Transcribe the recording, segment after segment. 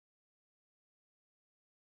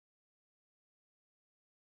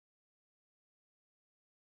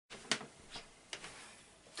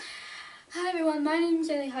my name's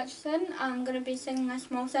Eilidh Hutchinson. I'm going to be singing a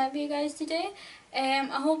small set for you guys today. I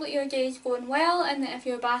hope that your day is going well and that if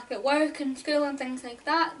you're back at work and school and things like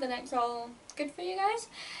that, then it's all good for you guys.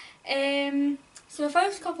 So the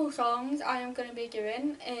first couple songs I am going to be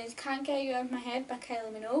doing is Can't Get You Out of My Head by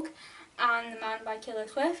Kylie Minogue and The Man by Taylor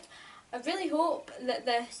Swift. I really hope that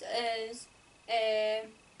this is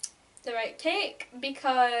the right take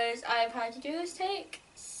because I've had to do this take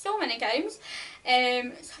so many times. So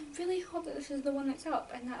I really hope that this is the one that's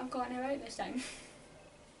up and that I've gotten it right this time.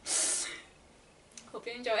 Hope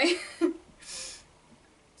you enjoy.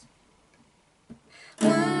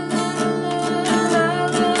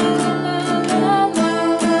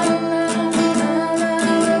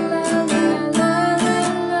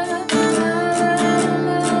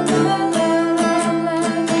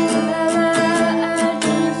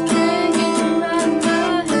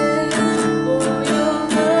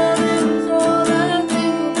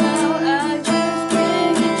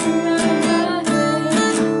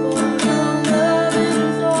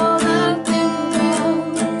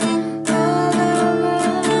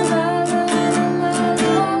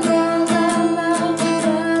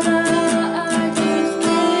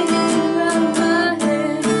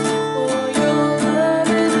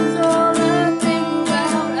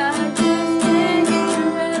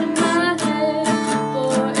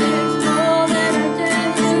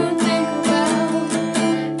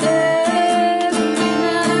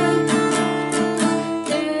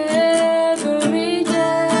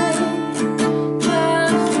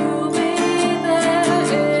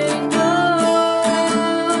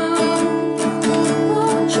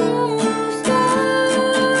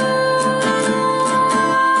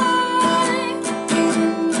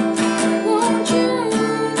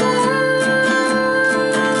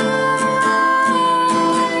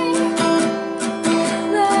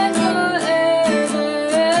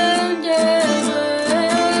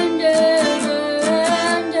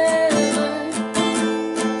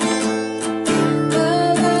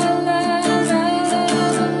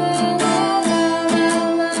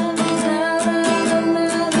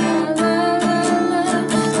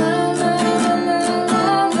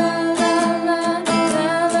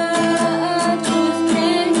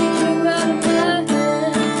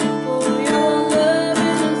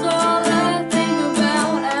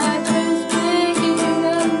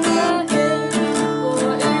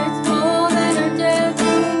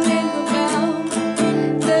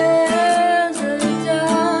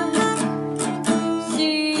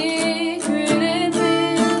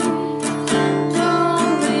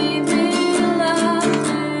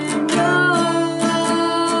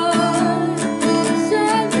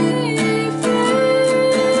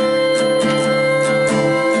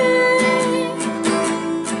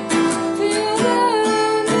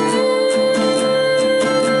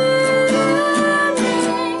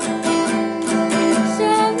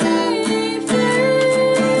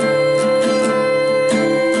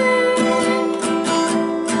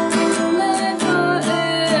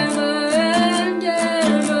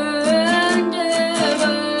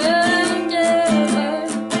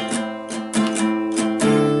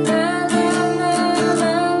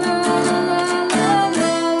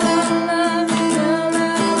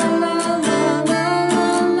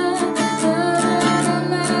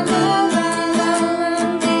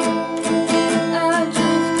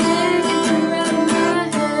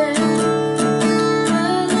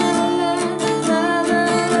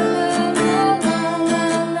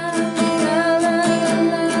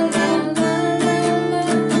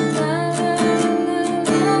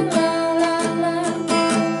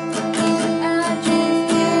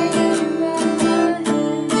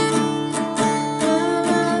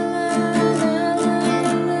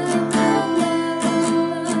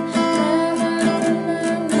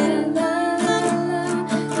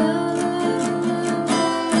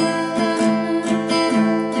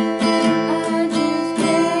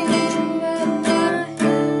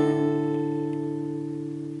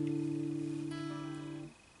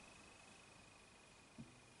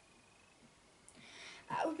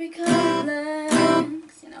 I would be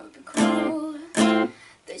complex and I would be cool.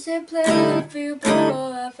 They said play the field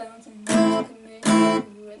before I found something to commit to,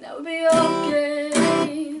 and that would be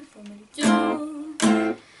okay for me to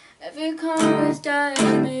do. Every conquest I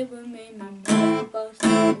made would make me more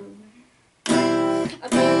possible.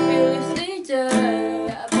 I've been fearlessly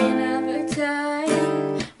dead, I've been appetite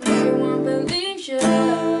when everyone believes you.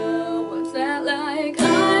 What's that like?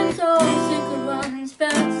 I'm so sick of running as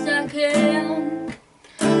fast as I can.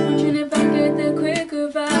 Watching if I get the quicker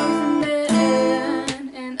vibes from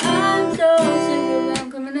then. And I'm so sick of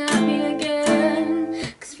them coming at me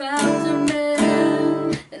again. 'Cause if I was a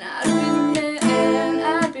man, then I'd be the man.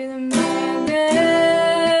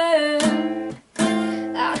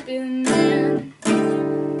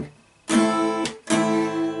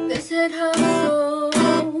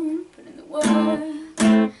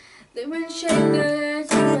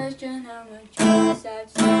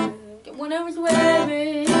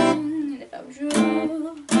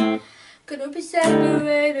 Could I be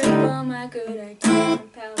separated from my good ideas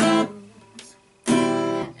and pals?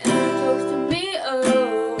 And they toast to me,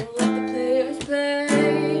 oh, let the players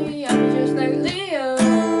play. I'm just like Leo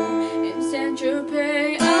in Saint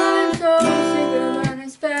Tropez. I'm so sick of running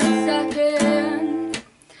as fast as I can.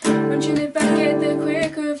 Wondering if I get there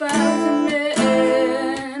quicker if I was a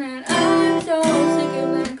man. And I'm so sick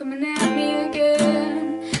of them coming at me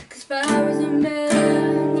again. Cause if I was a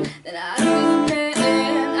man, then I'd be the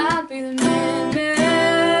man. I'd be the man,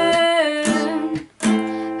 man.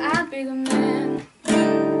 I'd be the man.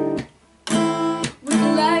 With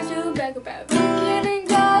the lies you brag about getting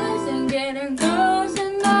dollars and getting girls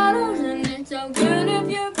and models. And it's all good if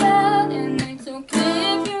you're bad, and it's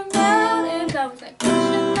okay if you're mad. If I was like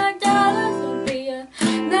pushing my dollars, would be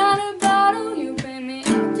another bottle. You bring me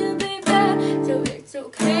out to be bad, so it's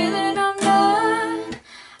okay that I'm not.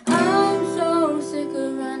 I'm so sick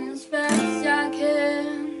of running as fast as I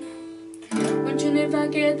can. Wondering if I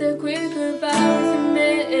get there quicker if I was a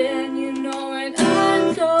man. You know it,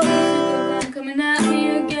 I'm so sick of them coming at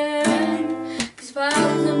me again. Cause if I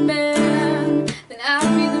was a man, then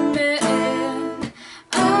I'd be the man.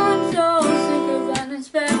 I'm so sick of running as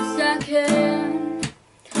fast as I can.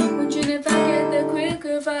 Wondering if I get there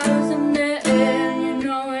quicker if I was a man. You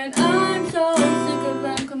know it, I'm so sick of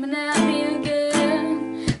them coming at me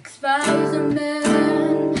again. Cause if I was a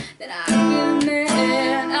man, then I'd be the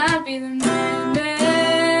man. I'd be the man,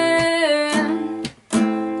 man.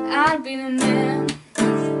 I'd be the man.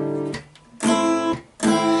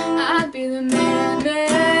 I'd be the man,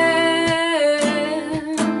 man.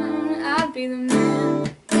 I'd be the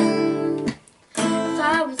man. If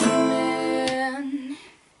I was a man.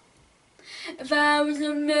 If I was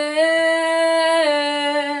a man,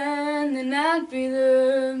 then I'd be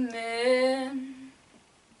the man.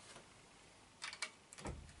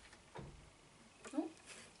 Oh.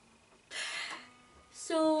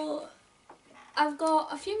 So, I've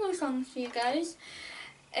got a few more songs for you guys.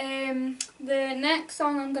 The next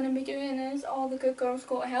song I'm going to be doing is All the Good Girls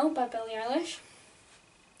Go to Hell by Billie Eilish.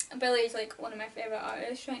 Billie is like one of my favourite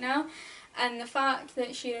artists right now, and the fact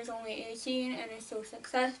that she is only 18 and is so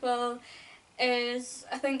successful is,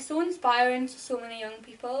 I think, so inspiring to so many young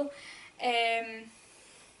people. And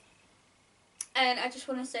I just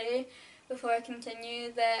want to say before I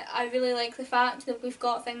continue that I really like the fact that we've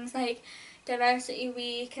got things like Diversity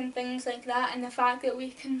Week and things like that, and the fact that we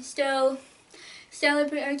can still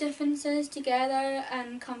celebrate our differences together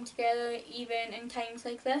and come together even in times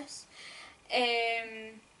like this.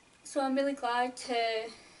 So I'm really glad to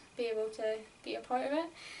be able to be a part of it.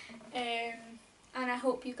 And I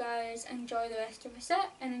hope you guys enjoy the rest of my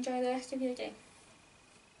set and enjoy the rest of your day.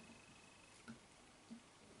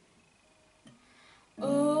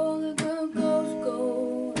 All the good girls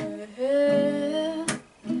go to hell,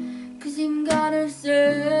 'cause even God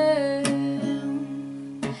herself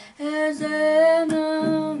has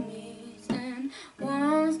enemies. And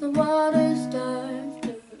once the water starts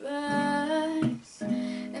to rise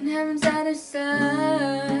and heaven's out of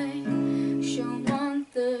sight, she'll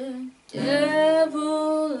want the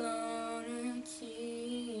devil on her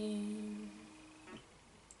team.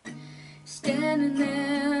 Standing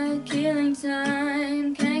there, killing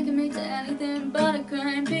time, can't commit to anything but a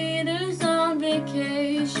crime. Peter's on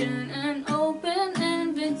vacation, an open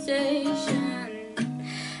invitation.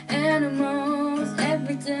 Animals,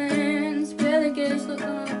 everything, spilligators look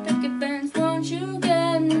on a picket fence. Won't you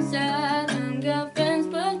get inside? I've got friends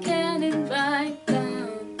but can't invite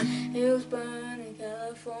them. Hills burn in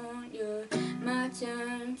California, my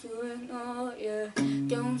turn to ignore you.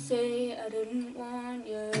 Don't say I didn't warn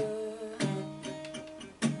you.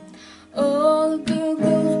 All the good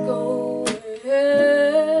girls go to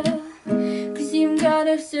hell, 'cause even God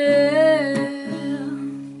herself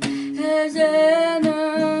has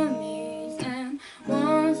enemies. And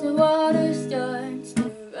once the water starts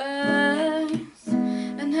to rise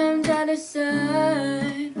and heaven's out of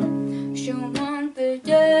sight, she'll want the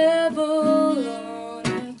devil on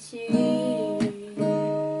her team.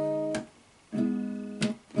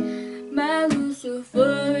 My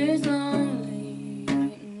Lucifer is lonely.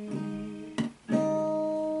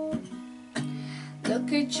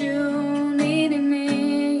 Look at you needing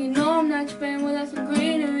me. You know I'm not your friend without some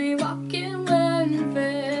greenery. Walking wearing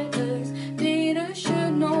feathers. Peter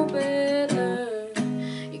should know better.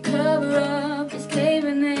 Your cover up is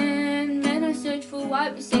caving in. Men are searching for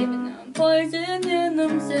what we're saving them. Poisoning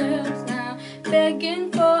themselves now,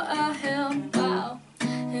 begging for our help. Wow,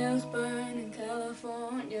 hell's burning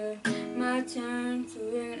California. My turn to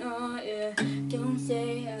ignore you. Don't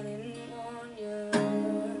say I didn't warn you.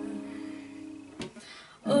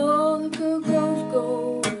 All the good girls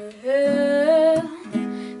go ahead,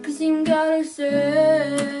 'cause you got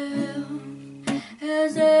yourself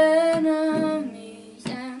as enemies.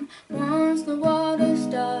 And once the water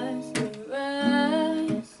starts to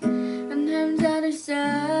rise and heaven's out of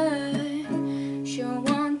sight, she'll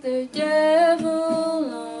want the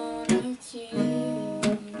devil on her team.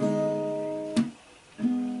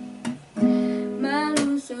 My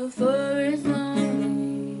Lucifer is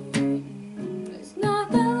lonely, there's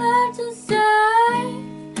nothing left to say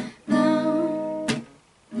now.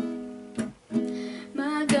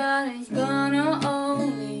 My God is gonna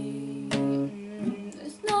only,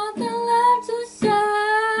 there's nothing left to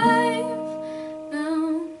save now.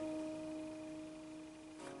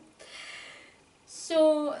 So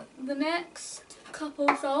the next couple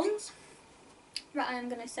songs that I'm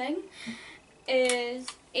gonna sing is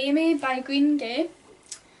Amy by Green Day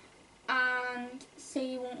and Say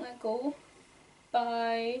You Won't Let Go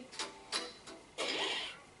by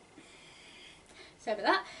Say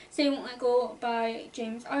You Won't Let Go by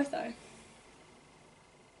James Arthur.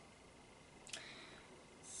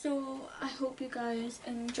 So I hope you guys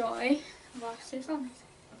enjoy the last two songs.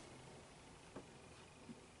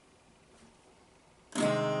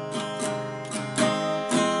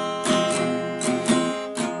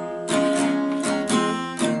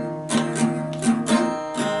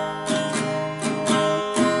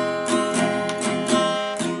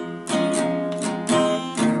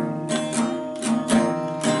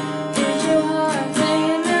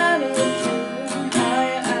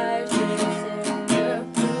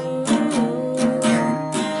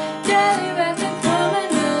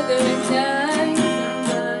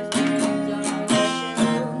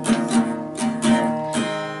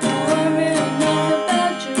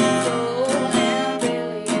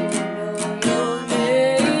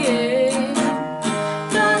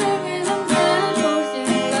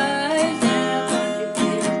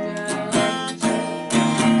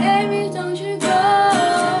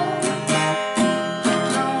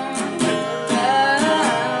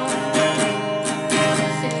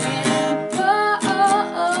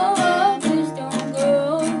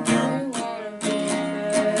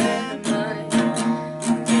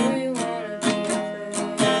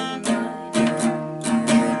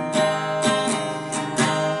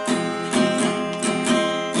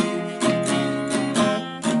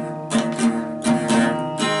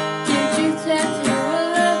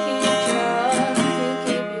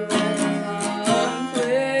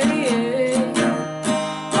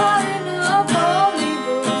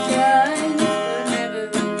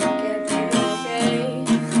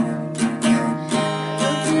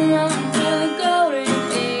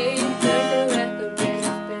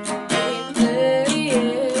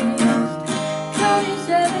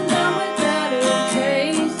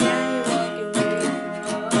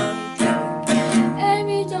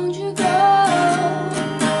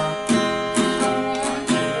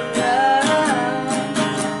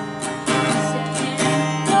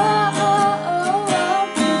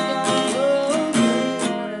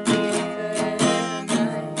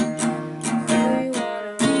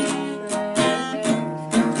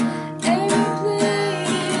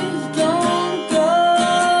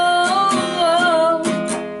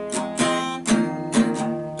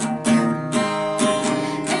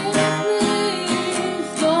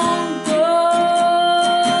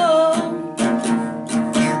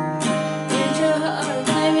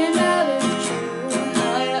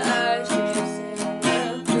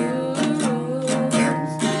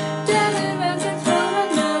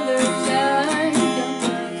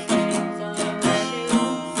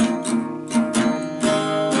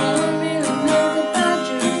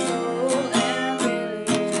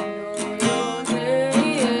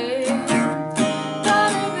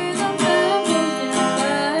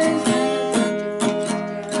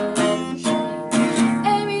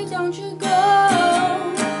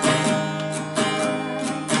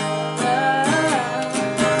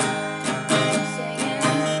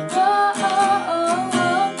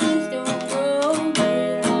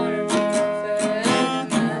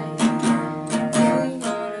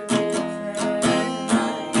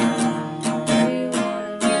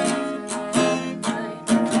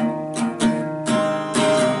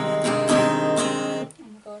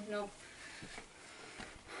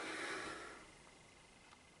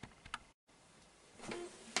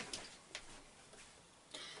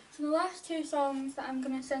 So the last two songs that I'm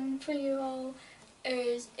going to sing for you all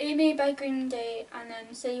is Amy by Green Day and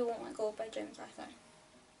then Say You Won't Let Go by James Arthur.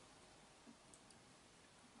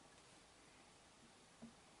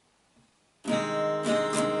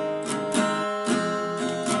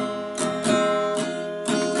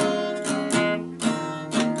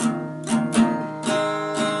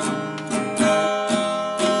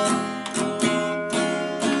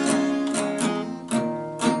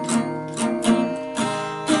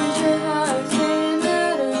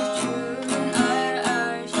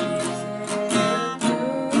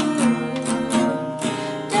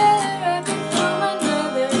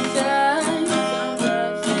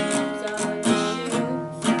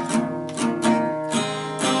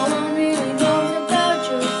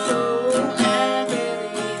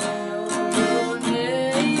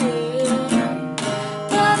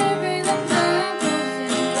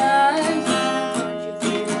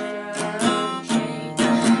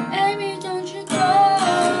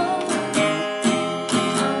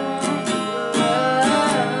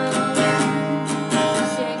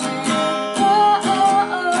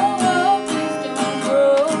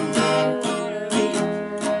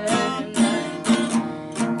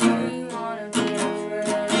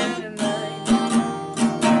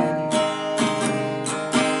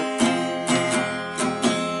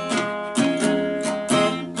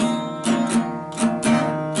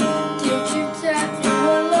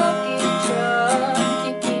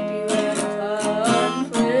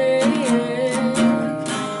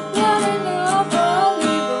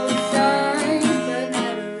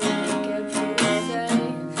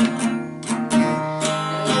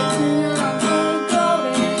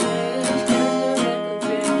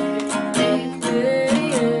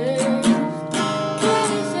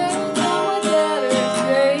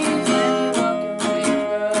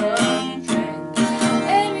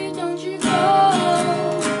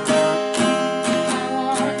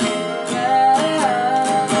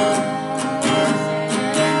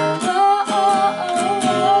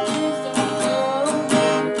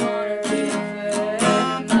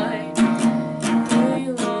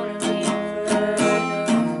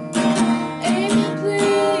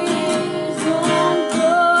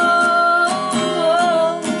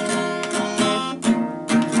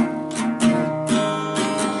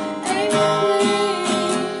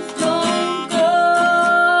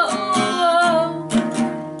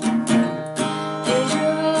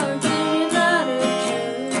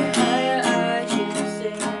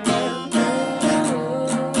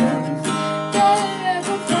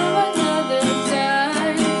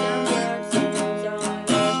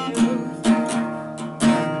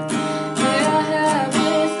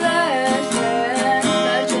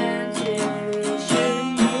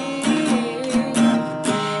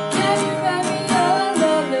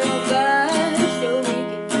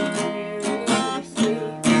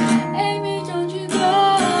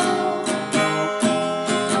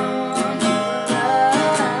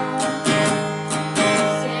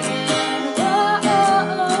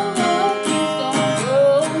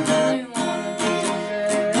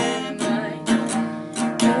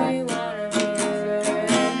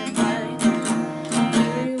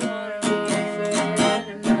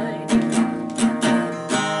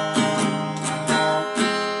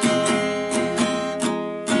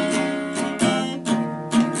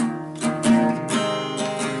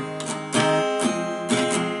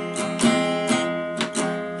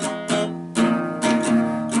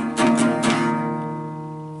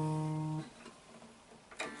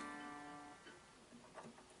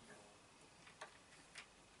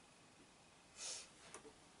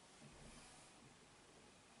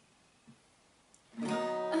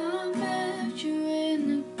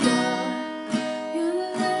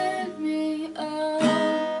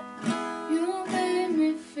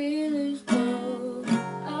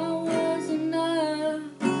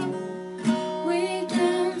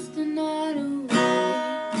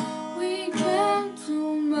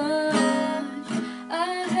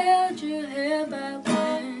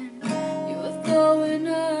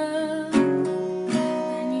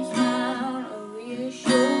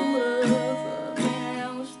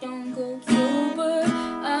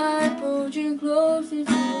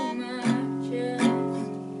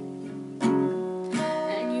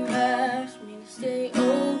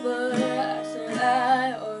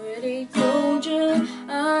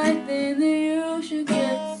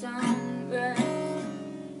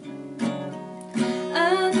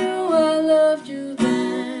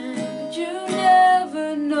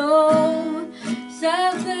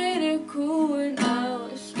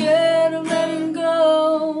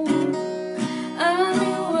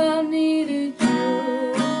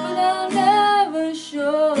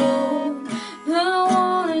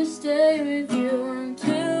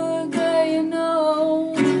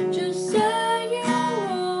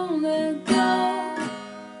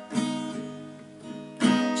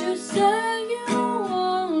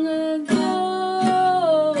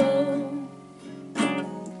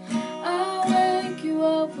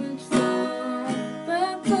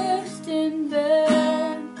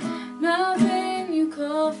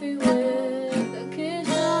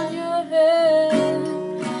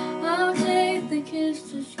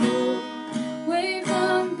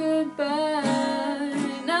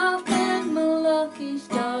 lucky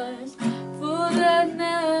stars for that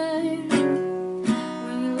night.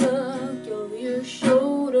 When you looked over your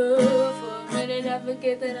shoulder, for a minute I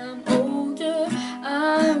forget that I'm older.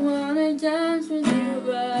 I wanna dance with you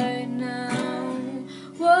right now.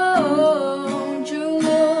 Whoa, won't you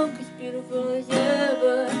look as beautiful as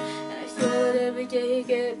ever? And I swear that every day you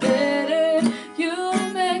get better. You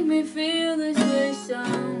make me feel this way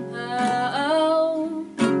somehow.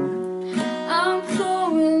 I'm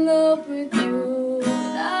so in love with you,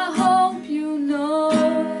 and I hope you know,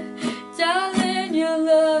 darling, your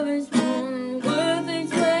love is more than worth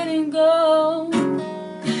its weight in gold.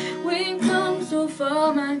 We've come so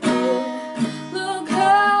far, my dear, look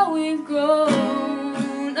how we've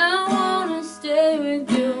grown. I wanna stay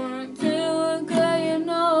with you until we're gray, you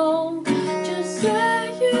know. Just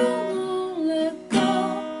say you won't let go.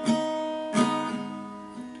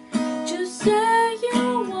 Just say you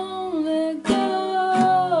won't let go.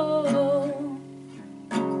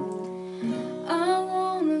 I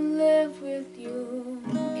wanna live with you,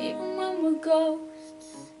 even when we're ghosts.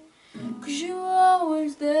 'Cause you were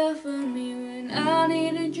always there for me when I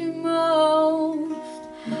needed you most.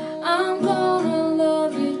 I'm gonna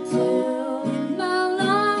love you till my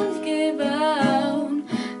lungs give out.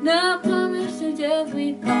 Now I promise to death we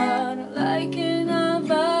part, like in our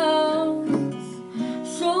vows.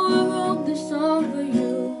 So I wrote this song for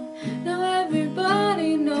you. Now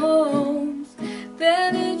everybody knows that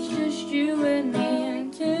it's just you and me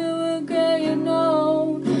until we're gray, you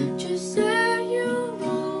know. Just say you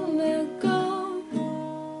won't let go.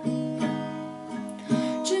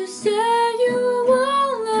 Just say you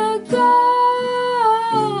won't let go.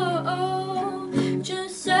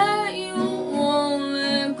 Just say you won't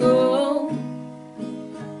let go.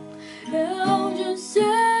 Yeah, just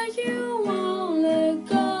say you won't let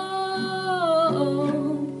go.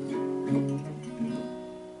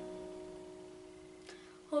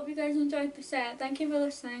 Hope you guys enjoyed the set. Thank you for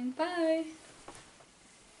listening. Bye.